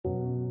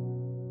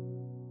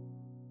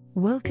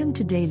Welcome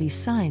to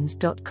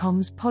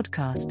dailysigns.com's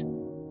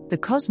podcast. The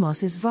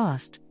cosmos is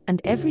vast,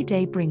 and every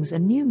day brings a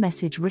new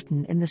message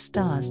written in the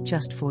stars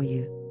just for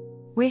you.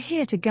 We're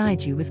here to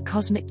guide you with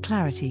cosmic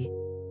clarity.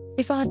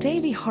 If our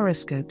daily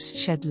horoscopes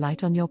shed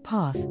light on your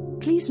path,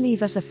 please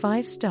leave us a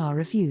 5-star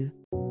review.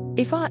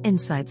 If our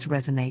insights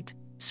resonate,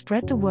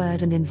 spread the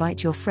word and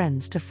invite your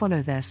friends to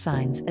follow their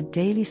signs at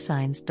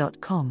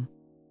dailysigns.com.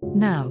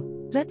 Now,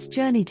 let's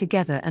journey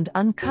together and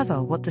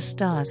uncover what the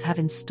stars have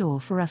in store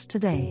for us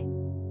today.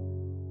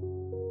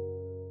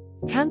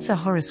 Cancer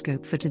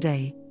horoscope for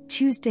today,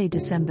 Tuesday,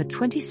 December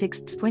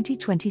 26,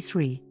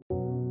 2023.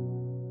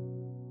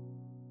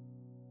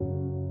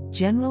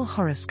 General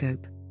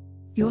horoscope.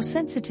 Your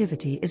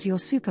sensitivity is your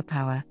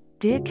superpower,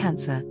 dear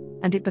Cancer,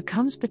 and it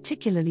becomes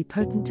particularly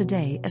potent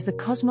today as the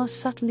cosmos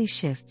subtly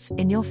shifts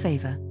in your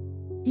favor.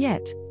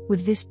 Yet,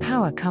 with this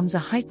power comes a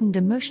heightened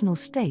emotional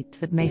state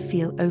that may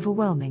feel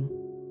overwhelming.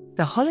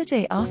 The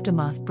holiday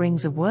aftermath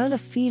brings a whirl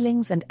of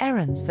feelings and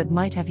errands that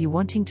might have you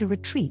wanting to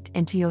retreat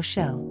into your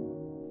shell.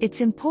 It's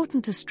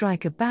important to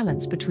strike a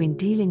balance between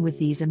dealing with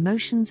these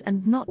emotions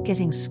and not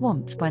getting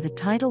swamped by the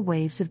tidal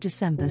waves of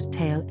December's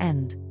tail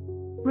end.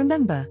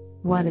 Remember,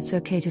 while it's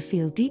okay to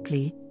feel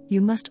deeply,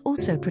 you must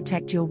also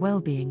protect your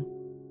well-being.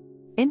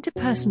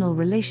 Interpersonal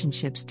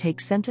relationships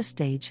take center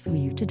stage for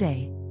you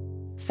today.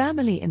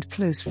 Family and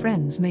close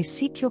friends may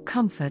seek your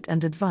comfort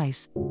and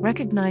advice,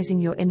 recognizing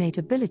your innate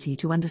ability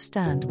to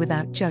understand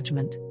without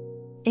judgment.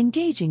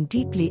 Engaging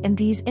deeply in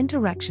these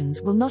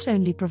interactions will not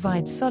only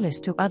provide solace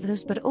to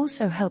others but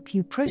also help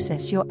you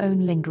process your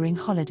own lingering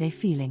holiday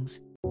feelings.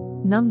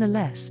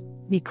 Nonetheless,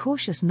 be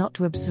cautious not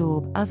to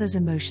absorb others'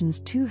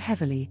 emotions too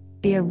heavily,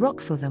 be a rock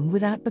for them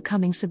without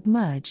becoming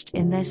submerged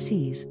in their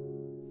seas.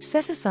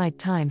 Set aside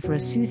time for a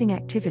soothing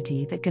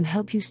activity that can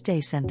help you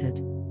stay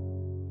centered.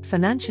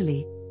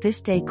 Financially,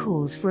 this day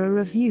calls for a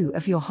review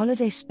of your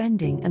holiday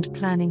spending and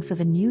planning for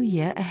the new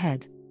year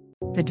ahead.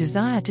 The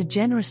desire to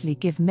generously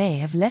give may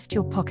have left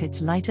your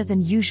pockets lighter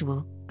than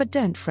usual, but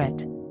don't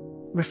fret.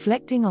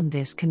 Reflecting on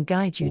this can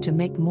guide you to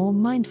make more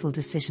mindful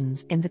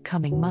decisions in the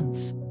coming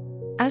months.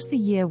 As the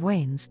year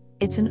wanes,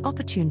 it's an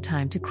opportune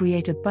time to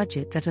create a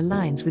budget that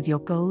aligns with your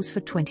goals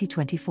for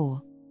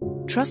 2024.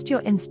 Trust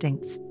your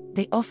instincts,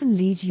 they often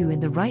lead you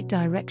in the right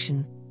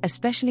direction,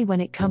 especially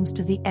when it comes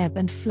to the ebb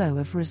and flow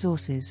of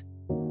resources.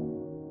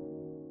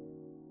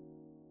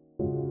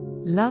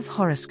 Love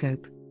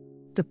horoscope.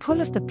 The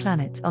pull of the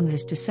planets on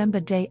this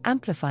December day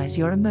amplifies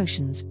your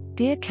emotions,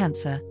 dear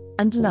Cancer,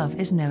 and love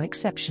is no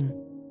exception.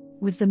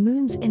 With the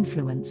moon's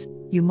influence,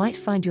 you might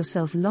find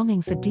yourself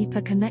longing for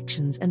deeper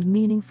connections and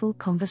meaningful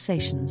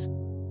conversations.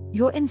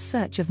 You're in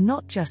search of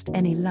not just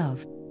any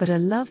love, but a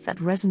love that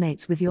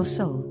resonates with your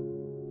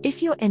soul.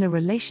 If you're in a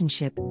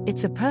relationship,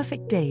 it's a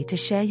perfect day to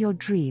share your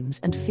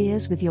dreams and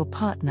fears with your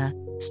partner,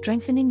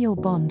 strengthening your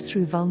bond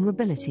through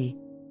vulnerability.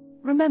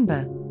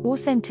 Remember,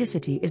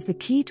 authenticity is the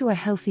key to a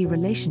healthy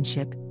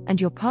relationship,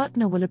 and your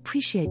partner will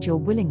appreciate your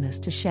willingness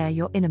to share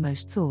your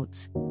innermost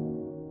thoughts.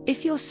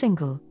 If you're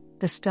single,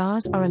 the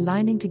stars are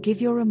aligning to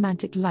give your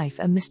romantic life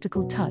a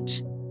mystical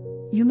touch.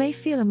 You may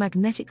feel a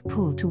magnetic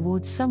pull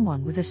towards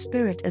someone with a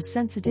spirit as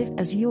sensitive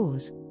as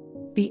yours.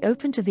 Be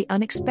open to the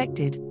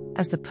unexpected,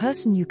 as the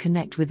person you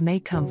connect with may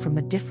come from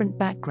a different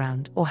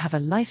background or have a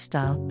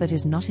lifestyle that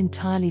is not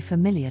entirely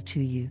familiar to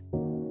you.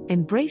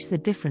 Embrace the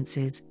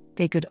differences,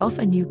 they could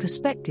offer new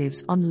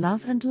perspectives on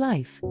love and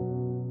life.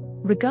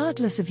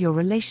 Regardless of your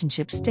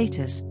relationship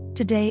status,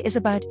 today is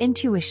about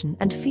intuition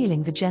and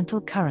feeling the gentle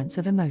currents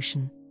of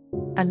emotion.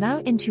 Allow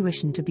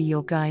intuition to be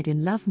your guide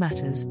in love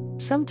matters.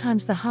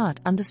 Sometimes the heart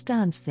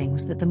understands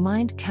things that the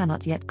mind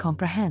cannot yet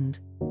comprehend.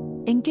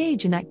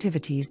 Engage in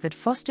activities that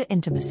foster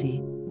intimacy,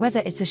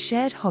 whether it's a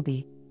shared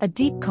hobby, a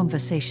deep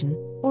conversation,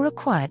 or a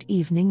quiet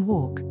evening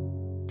walk.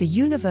 The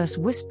universe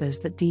whispers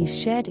that these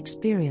shared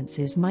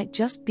experiences might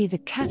just be the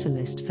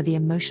catalyst for the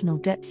emotional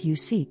depth you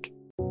seek.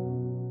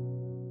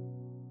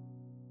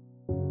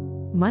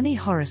 Money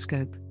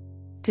horoscope.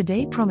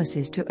 Today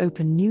promises to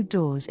open new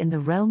doors in the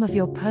realm of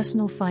your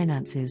personal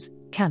finances,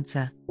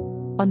 Cancer.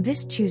 On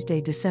this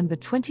Tuesday, December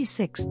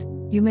 26th,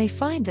 you may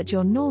find that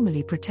your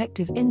normally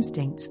protective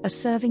instincts are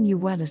serving you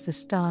well as the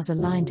stars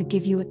align to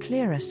give you a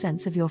clearer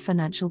sense of your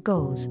financial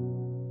goals.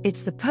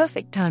 It's the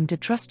perfect time to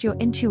trust your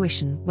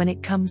intuition when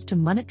it comes to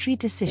monetary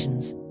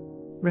decisions.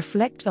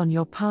 Reflect on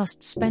your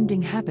past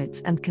spending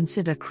habits and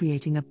consider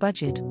creating a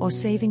budget or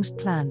savings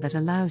plan that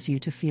allows you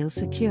to feel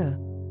secure.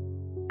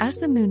 As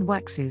the moon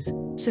waxes,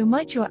 so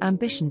might your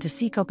ambition to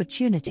seek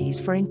opportunities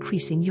for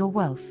increasing your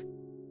wealth.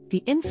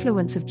 The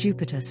influence of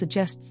Jupiter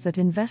suggests that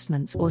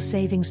investments or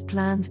savings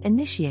plans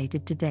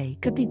initiated today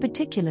could be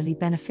particularly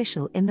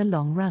beneficial in the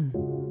long run.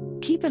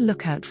 Keep a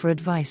lookout for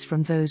advice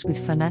from those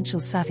with financial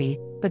savvy,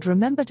 but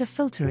remember to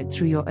filter it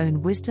through your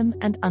own wisdom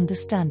and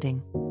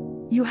understanding.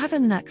 You have a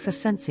knack for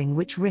sensing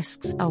which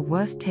risks are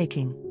worth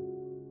taking.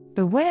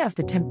 Beware of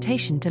the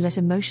temptation to let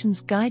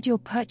emotions guide your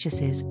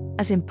purchases,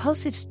 as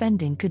impulsive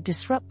spending could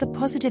disrupt the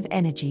positive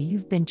energy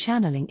you've been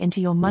channeling into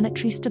your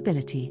monetary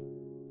stability.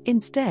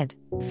 Instead,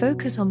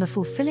 focus on the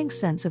fulfilling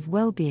sense of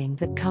well-being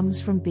that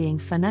comes from being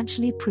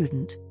financially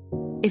prudent.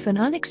 If an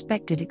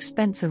unexpected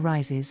expense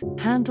arises,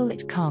 handle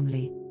it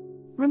calmly.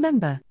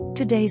 Remember,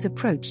 today's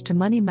approach to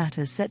money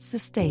matters sets the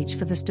stage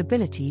for the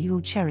stability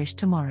you'll cherish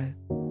tomorrow.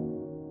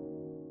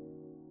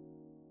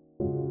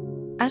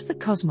 As the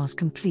cosmos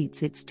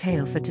completes its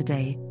tale for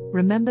today,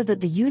 remember that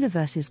the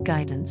universe's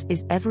guidance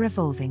is ever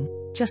evolving,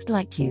 just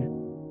like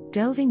you.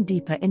 Delving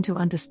deeper into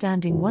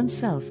understanding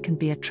oneself can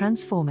be a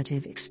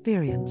transformative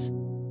experience.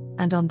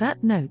 And on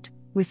that note,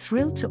 we're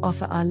thrilled to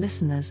offer our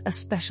listeners a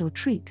special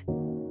treat.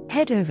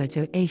 Head over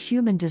to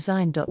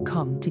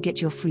ahumandesign.com to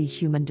get your free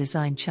human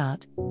design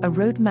chart, a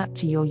roadmap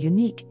to your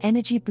unique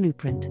energy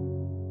blueprint.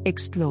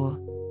 Explore,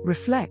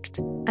 reflect,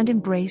 and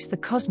embrace the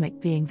cosmic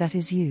being that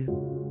is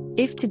you.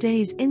 If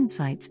today's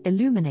insights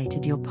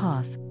illuminated your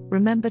path,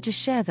 remember to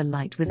share the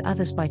light with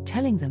others by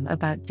telling them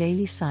about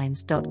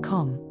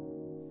dailysigns.com.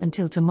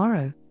 Until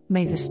tomorrow,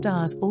 may the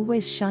stars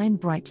always shine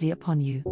brightly upon you.